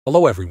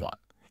Hello everyone.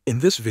 In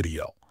this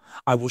video,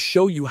 I will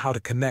show you how to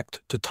connect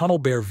to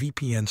TunnelBear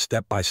VPN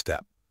step by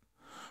step.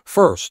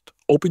 First,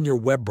 open your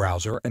web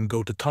browser and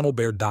go to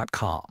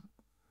tunnelbear.com.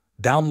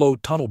 Download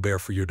TunnelBear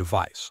for your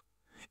device.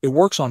 It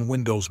works on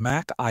Windows,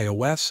 Mac,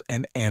 iOS,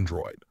 and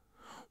Android.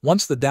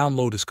 Once the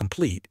download is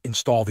complete,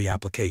 install the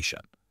application.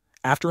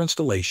 After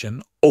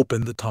installation,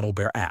 open the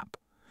TunnelBear app.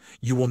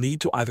 You will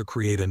need to either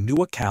create a new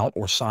account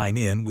or sign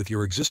in with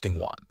your existing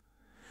one.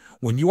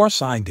 When you are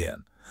signed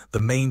in, the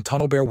main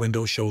TunnelBear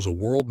window shows a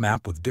world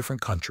map with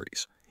different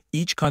countries.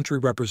 Each country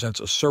represents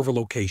a server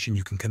location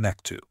you can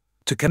connect to.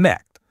 To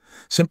connect,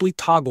 simply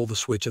toggle the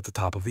switch at the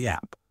top of the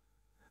app.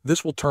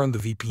 This will turn the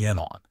VPN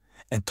on,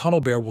 and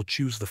TunnelBear will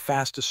choose the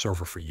fastest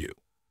server for you.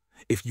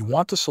 If you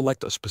want to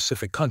select a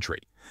specific country,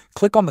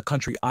 click on the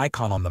country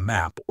icon on the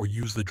map or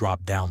use the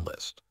drop-down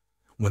list.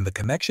 When the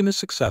connection is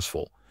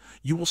successful,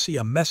 you will see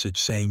a message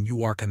saying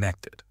you are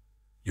connected.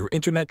 Your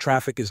internet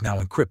traffic is now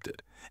encrypted,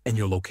 and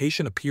your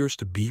location appears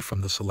to be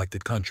from the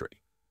selected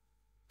country.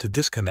 To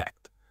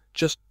disconnect,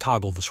 just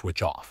toggle the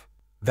switch off.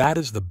 That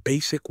is the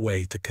basic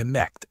way to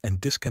connect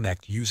and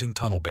disconnect using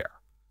TunnelBear.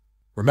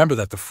 Remember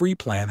that the free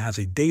plan has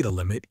a data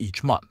limit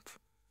each month.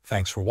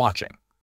 Thanks for watching.